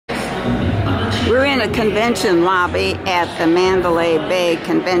We're in a convention lobby at the Mandalay Bay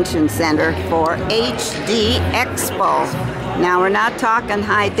Convention Center for HD Expo. Now, we're not talking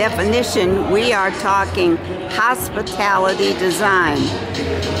high definition, we are talking hospitality design.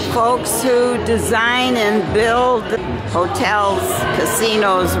 Folks who design and build hotels,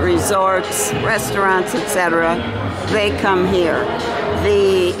 casinos, resorts, restaurants, etc., they come here.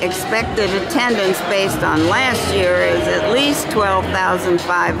 The expected attendance based on last year is at least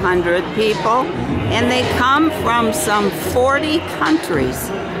 12,500 people, and they come from some 40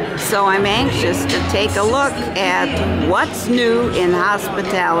 countries. So I'm anxious to take a look at what's new in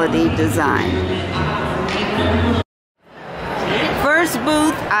hospitality design. First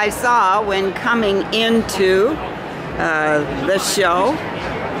booth I saw when coming into the show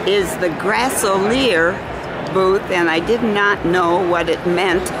is the Grassolier booth, and I did not know what it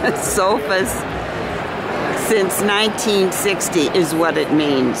meant. Sofas since 1960 is what it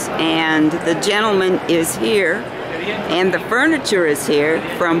means, and the gentleman is here and the furniture is here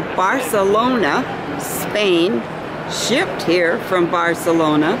from Barcelona, Spain, shipped here from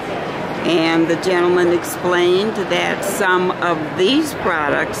Barcelona, and the gentleman explained that some of these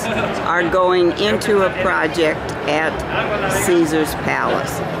products are going into a project at Caesar's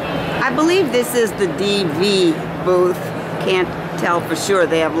Palace. I believe this is the DV booth. Can't tell for sure,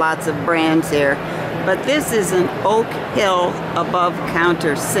 they have lots of brands here. But this is an Oak Hill above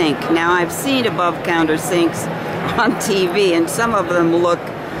counter sink. Now, I've seen above counter sinks on TV, and some of them look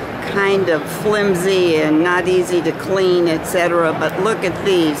kind of flimsy and not easy to clean, etc. But look at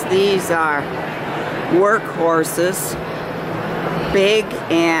these. These are workhorses, big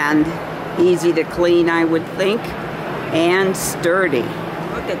and easy to clean, I would think, and sturdy.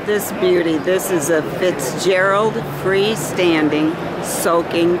 Look at this beauty. This is a Fitzgerald freestanding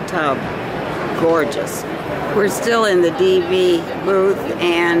soaking tub. Gorgeous. We're still in the DV booth,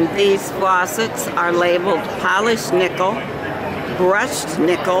 and these faucets are labeled polished nickel, brushed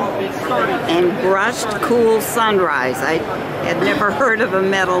nickel, and brushed cool sunrise. I had never heard of a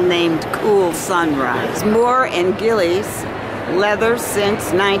metal named cool sunrise. Moore and Gillies leather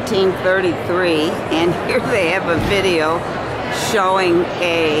since 1933, and here they have a video showing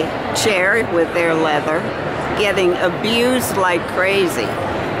a chair with their leather getting abused like crazy.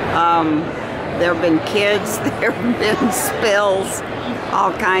 There have been kids, there have been spills,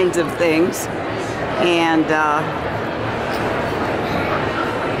 all kinds of things, and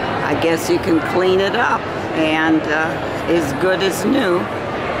I guess you can clean it up, and as good as new.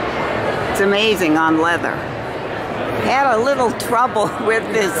 It's amazing on leather. Had a little trouble with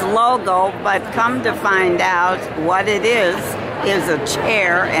this logo, but come to find out what it is a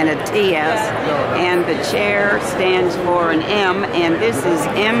chair and a TS, and the chair stands for an M, and this is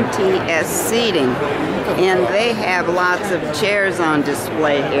MTS seating, and they have lots of chairs on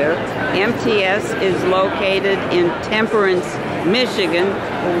display here. MTS is located in Temperance, Michigan,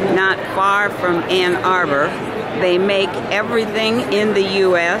 not far from Ann Arbor. They make everything in the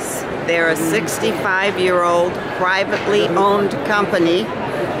U.S. They're a 65-year-old privately owned company.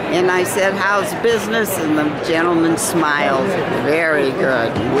 And I said, how's business? And the gentleman smiled. Very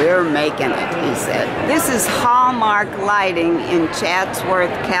good. We're making it, he said. This is Hallmark Lighting in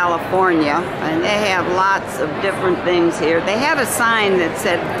Chatsworth, California. And they have lots of different things here. They had a sign that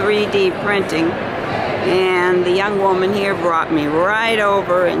said 3D printing. And the young woman here brought me right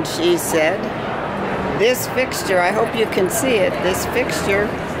over, and she said, this fixture, I hope you can see it, this fixture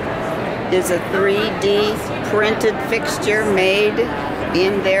is a 3D printed fixture made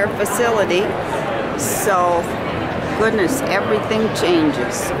in their facility. So, goodness, everything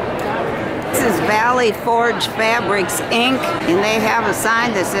changes. This is Valley Forge Fabrics, Inc., and they have a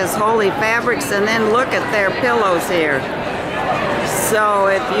sign that says Holy Fabrics, and then look at their pillows here. So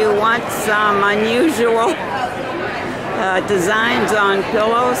if you want some unusual designs on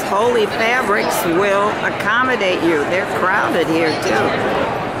pillows, Holy Fabrics will accommodate you. They're crowded here too.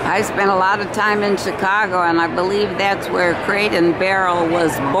 I spent a lot of time in Chicago, and I believe that's where Crate and Barrel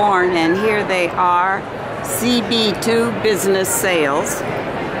was born, and here they are, CB2 Business Sales.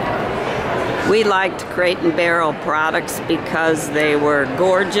 We liked Crate and Barrel products because they were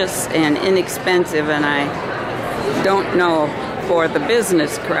gorgeous and inexpensive, and I don't know for the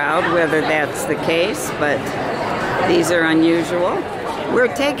business crowd whether that's the case, but these are unusual.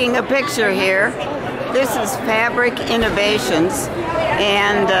 We're taking a picture here. This is Fabric Innovations,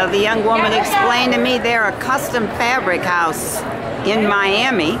 and the young woman explained to me they're a custom fabric house. in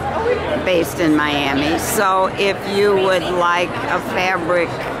Miami, based in Miami. So if you would like a fabric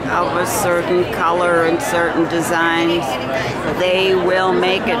of a certain color and certain designs, they will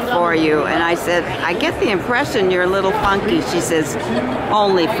make it for you. And I said, I get the impression you're a little funky. She says,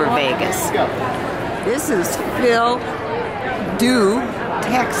 only for Vegas. This is Phil Do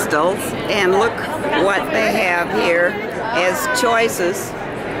Textiles, and look what they have here as choices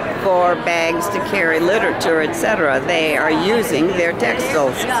for bags to carry literature, etc. They are using their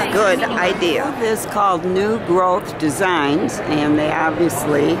textiles. Good idea. This is called New Growth Designs, and they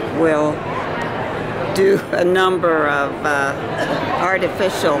obviously will do a number of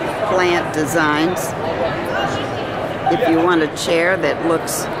artificial plant designs. If you want a chair that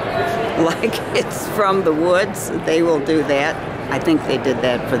looks like it's from the woods, they will do that. I think they did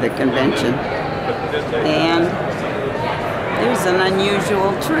that for the convention. And there's an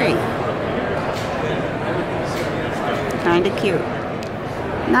unusual tree. Kind of cute.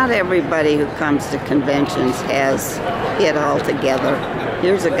 Not everybody who comes to conventions has it all together.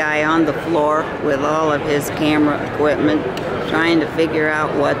 Here's a guy on the floor with all of his camera equipment trying to figure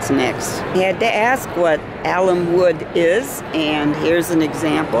out what's next. He had to ask what alum wood is, and here's an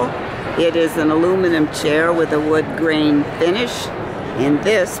example. It is an aluminum chair with a wood grain finish. And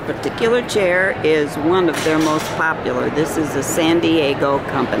this particular chair is one of their most popular. This is a San Diego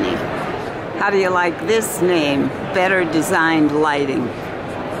company. How do you like this name? Better Designed Lighting.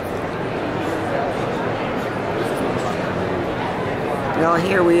 Well,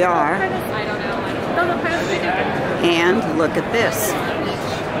 here we are. And look at this.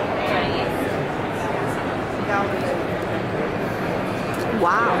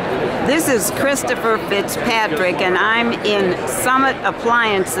 Wow. This is Christopher Fitzpatrick, and I'm in Summit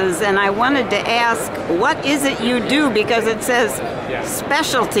Appliances, and I wanted to ask, what is it you do? Because it says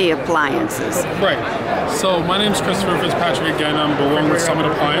specialty appliances. Right. So my name's Christopher Fitzpatrick again. I'm belong with Summit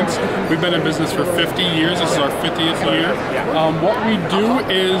Appliance. We've been in business for 50 years. This is our 50th year. What we do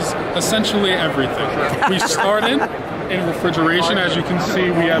is essentially everything. We started in refrigeration. As you can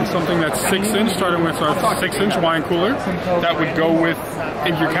see, we have something that's 6-inch, starting with our 6-inch wine cooler that would go with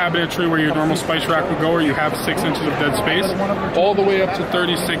in your cabinetry where your normal spice rack would go, or you have 6 inches of dead space, all the way up to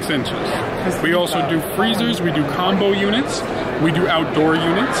 36 inches. We also do freezers, we do combo units, we do outdoor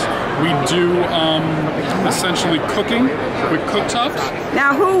units, we do essentially cooking with cooktops.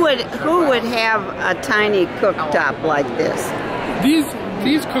 Now who would have a tiny cooktop like this?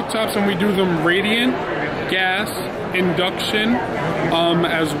 These cooktops, and we do them radiant, gas, induction,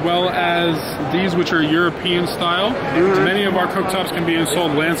 as well as these, which are European style. Many of our cooktops can be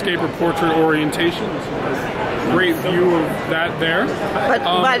installed landscape or portrait orientation. Great view of that there.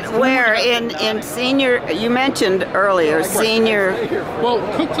 But where in senior, you mentioned earlier, senior. Well,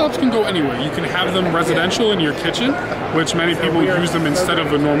 cooktops can go anywhere. You can have them residential in your kitchen, which many people use them instead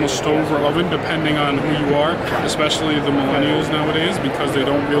of a normal stove or oven, depending on who you are, especially the millennials nowadays, because they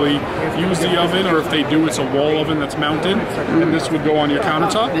don't really use the oven, or if they do, it's a wall oven that's mounted, and this would go on your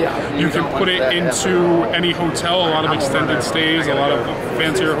countertop. You can put it into any hotel, a lot of extended stays, a lot of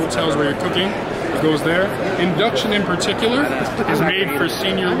fancier hotels where you're cooking. Goes there. Induction in particular is made for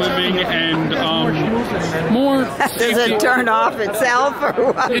senior living and more safety. Does it turn off itself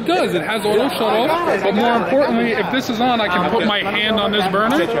or what? It does. It has auto shut off, but more importantly, if this is on, I can put my hand on this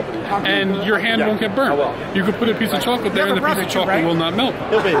burner and your hand won't get burnt. You could put a piece of chocolate there and the piece of chocolate will not melt.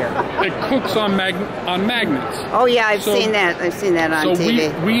 It cooks on magnets. Oh yeah, I've seen that. I've seen that on TV.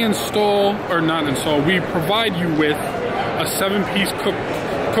 So we install, or not install, we provide you with a 7-piece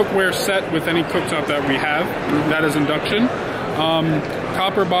cookware set with any cooktop that we have. That is induction.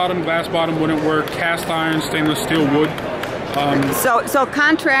 Copper bottom, glass bottom wouldn't work. Cast iron, stainless steel wood. So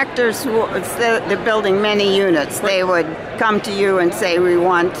contractors who they're building many units, they would come to you and say, we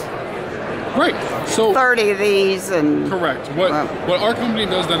want 30 of these, and correct. What our company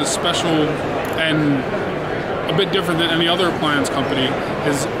does that is special and a bit different than any other appliance company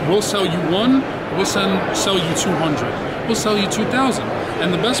is we'll sell you one, we'll sell you 200, we'll sell you 2,000.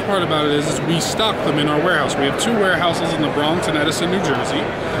 And the best part about it is we stock them in our warehouse. We have 2 warehouses in the Bronx and Edison, New Jersey,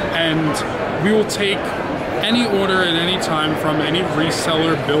 and we will take any order at any time from any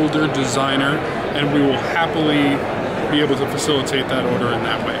reseller, builder, designer, and we will happily be able to facilitate that order in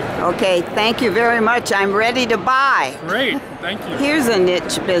that way. Okay, thank you very much. I'm ready to buy. Great, thank you. Here's a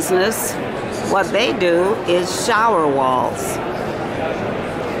niche business. What they do is shower walls.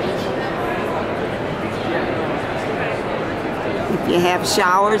 If you have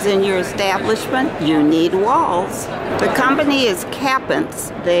showers in your establishment, you need walls. The company is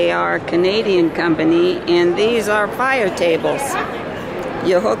Capance. They are a Canadian company, and these are fire tables.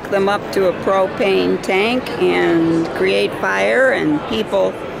 You hook them up to a propane tank and create fire, and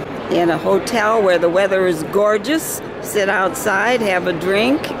people in a hotel where the weather is gorgeous sit outside, have a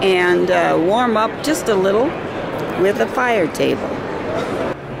drink, and warm up just a little with a fire table.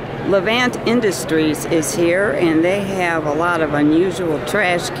 Levant Industries is here, and they have a lot of unusual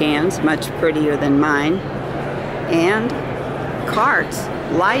trash cans, much prettier than mine, and carts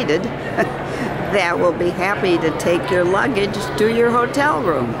lighted that will be happy to take your luggage to your hotel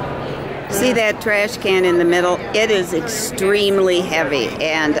room. See that trash can in the middle? It is extremely heavy,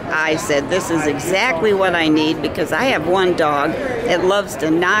 and I said this is exactly what I need because I have one dog that loves to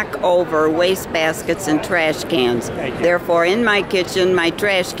knock over waste baskets and trash cans. Therefore, in my kitchen, my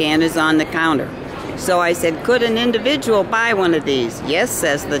trash can is on the counter. So I said, could an individual buy one of these? Yes,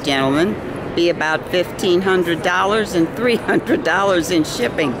 says the gentleman. Be about $1,500 and $300 in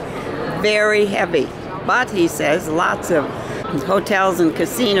shipping. Very heavy. But he says lots of hotels and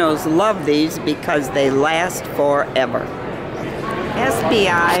casinos love these because they last forever.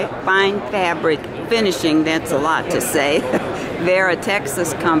 SBI Fine Fabric Finishing, that's a lot to say. They're a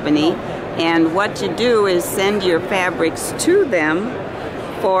Texas company, and what you do is send your fabrics to them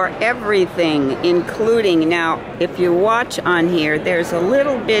for everything, including, now if you watch on here, there's a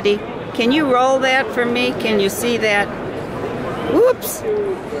little bitty, can you roll that for me? Can you see that? Whoops!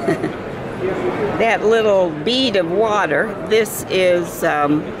 That little bead of water, this is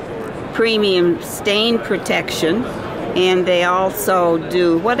premium stain protection, and they also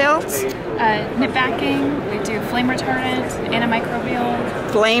do, what else? Nip backing, we do flame retardant,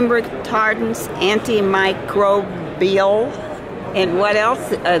 antimicrobial. Flame retardants, antimicrobial, and what else?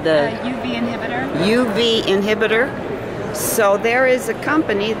 The UV inhibitor. UV inhibitor. So there is a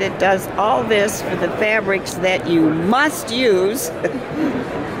company that does all this for the fabrics that you must use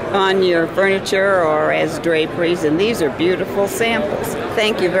on your furniture or as draperies, and these are beautiful samples.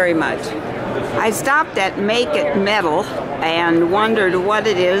 Thank you very much. I stopped at Make It Metal and wondered what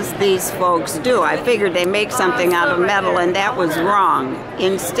it is these folks do. I figured they make something out of metal, and that was wrong.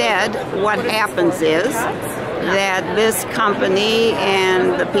 Instead, what happens is that this company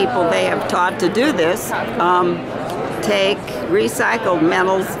and the people they have taught to do this take recycled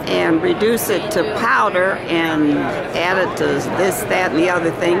metals and reduce it to powder and add it to this, that, and the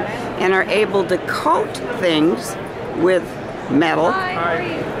other thing, and are able to coat things with metal.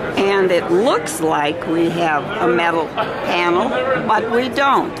 And it looks like we have a metal panel, but we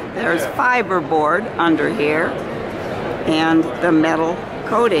don't. There's fiberboard under here and the metal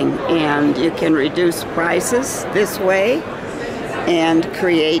coating, and you can reduce prices this way and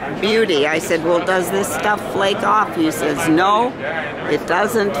create beauty. I said, well, does this stuff flake off? He says, no, it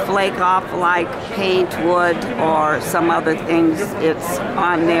doesn't flake off like paint would or some other things. It's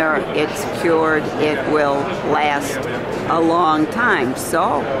on there, it's cured, it will last a long time.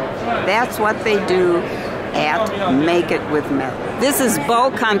 So that's what they do at Make It with Metal. This is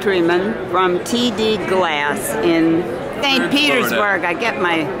Bo Countryman from TD Glass in St. Petersburg. I get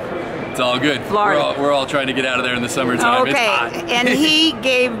my It's all good. Florida. We're all trying to get out of there in the summertime. Okay, It's hot. and he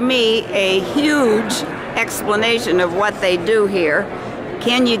gave me a huge explanation of what they do here.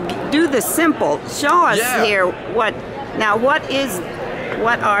 Can you do the simple? Show us here what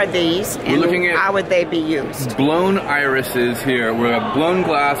are these, and how would they be used? Blown irises here. We're a blown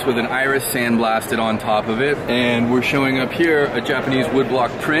glass with an iris sandblasted on top of it, and we're showing up here a Japanese woodblock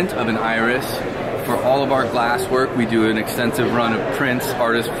print of an iris. For all of our glass work, we do an extensive run of prints,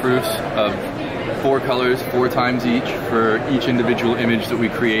 artist proofs of 4 colors, 4 times each, for each individual image that we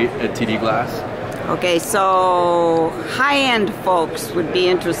create at TD Glass. Okay, so high-end folks would be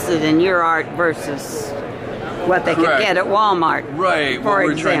interested in your art versus what they could get at Walmart. Right, what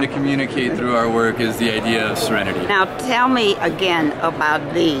we're trying to communicate through our work is the idea of serenity. Now tell me again about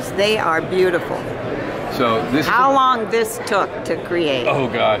these. They are beautiful. So this How long this took to create? Oh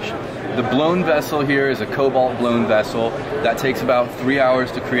gosh. The blown vessel here is a cobalt blown vessel. That takes about 3 hours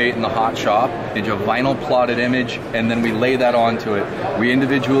to create in the hot shop into a vinyl plotted image, and then we lay that onto it. We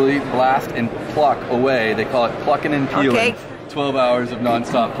individually blast and pluck away. They call it plucking and peeling. Okay. 12 hours of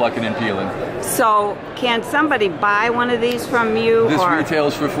nonstop plucking and peeling. So can somebody buy one of these from you? This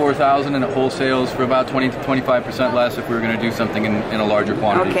retails for $4,000 and it wholesales for about 20 to 25% less if we were going to do something in a larger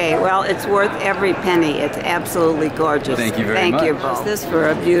quantity. Okay, well, it's worth every penny. It's absolutely gorgeous. Thank you very much. Thank you, Bo. This for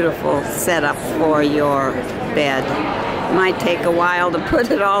a beautiful setup for your bed. Might take a while to put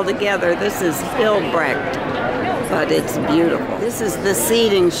it all together. This is Hilbrecht, but it's beautiful. This is the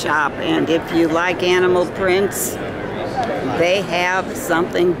seating shop, and if you like animal prints, they have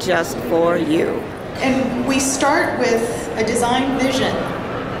something just for you. And we start with a design vision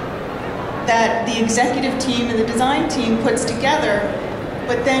that the executive team and the design team puts together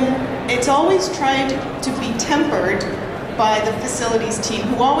but then it's always trying to be tempered by the facilities team,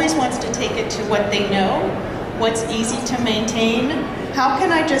 who always wants to take it to what they know, what's easy to maintain. How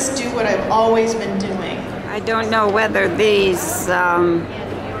can I just do what I've always been doing? I don't know whether these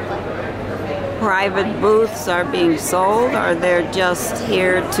private booths are being sold or they're just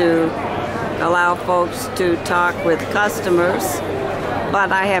here to allow folks to talk with customers,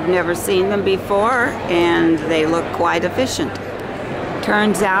 but I have never seen them before and they look quite efficient.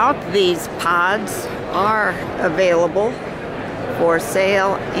 Turns out these pods are available for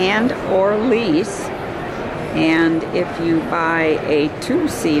sale and or lease, and if you buy a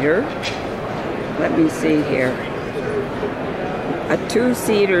two-seater, let me see here, a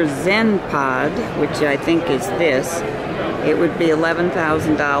two-seater Zen pod, which I think is this, it would be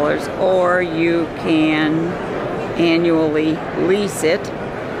 $11,000, or you can annually lease it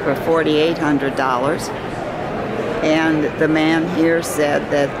for $4,800. And the man here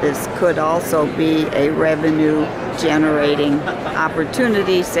said that this could also be a revenue generating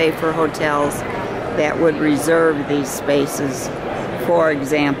opportunity, say for hotels that would reserve these spaces, for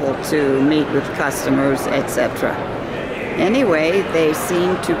example, to meet with customers, etc. Anyway, they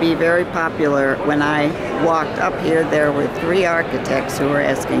seem to be very popular. When I walked up here, there were 3 architects who were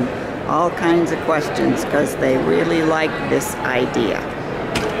asking all kinds of questions because they really like this idea.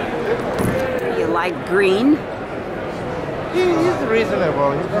 You like green? He's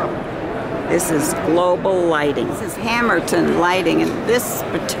reasonable. This is global lighting. This is Hammerton lighting, and this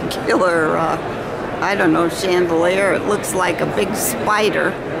particular, I don't know, chandelier, it looks like a big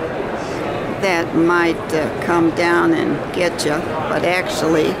spider that might come down and get you, but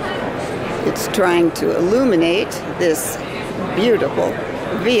actually it's trying to illuminate this beautiful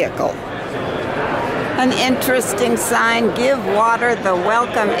vehicle. An interesting sign, give water the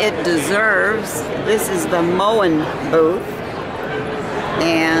welcome it deserves. This is the Moen booth,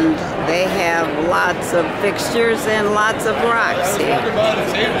 and they have lots of fixtures and lots of rocks here.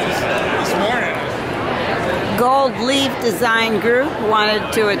 This morning. Gold Leaf Design Group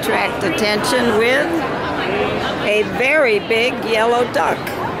wanted to attract attention with a very big yellow duck.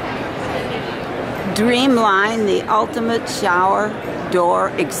 Dreamline, the ultimate shower door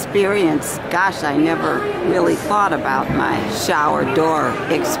experience. Gosh, I never really thought about my shower door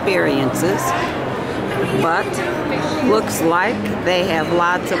experiences, but looks like they have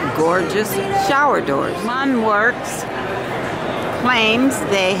lots of gorgeous shower doors. Munworks claims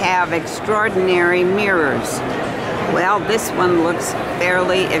they have extraordinary mirrors. Well, this one looks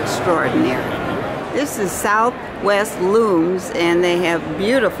fairly extraordinary. This is Southwest Looms, and they have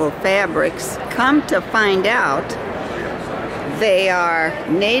beautiful fabrics. Come to find out, they are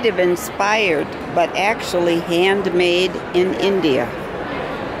native inspired, but actually handmade in India.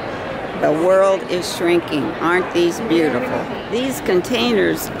 The world is shrinking. Aren't these beautiful? These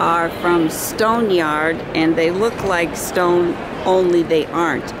containers are from Stone Yard, and they look like stone, only they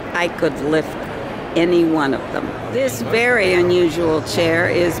aren't. I could lift any one of them. This very unusual chair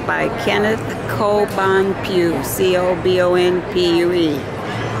is by Kenneth Cobonpue, C-O-B-O-N-P-U-E.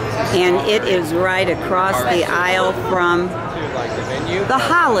 And it is right across the aisle from the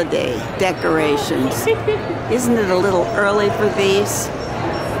holiday decorations. Isn't it a little early for these?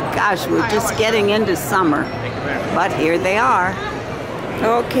 Gosh, we're just getting into summer, but here they are.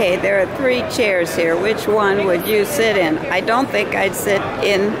 Okay, there are 3 chairs here. Which one would you sit in? I don't think I'd sit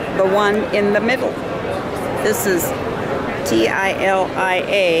in the one in the middle. This is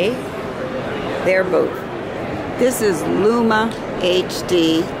TILIA, their booth. This is Luma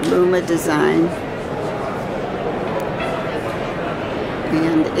HD, Luma Design.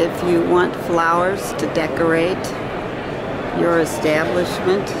 And if you want flowers to decorate your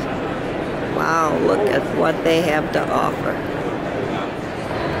establishment, wow, look at what they have to offer.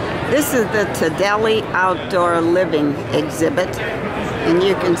 This is the Tadeli Outdoor Living exhibit, and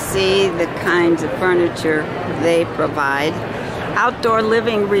you can see the kinds of furniture they provide. Outdoor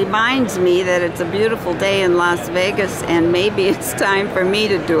living reminds me that it's a beautiful day in Las Vegas, and maybe it's time for me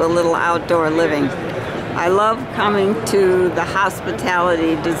to do a little outdoor living. I love coming to the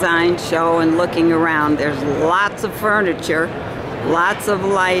hospitality design show and looking around. There's lots of furniture, lots of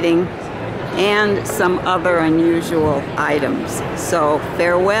lighting, and some other unusual items. So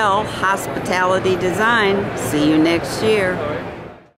farewell, hospitality design. See you next year.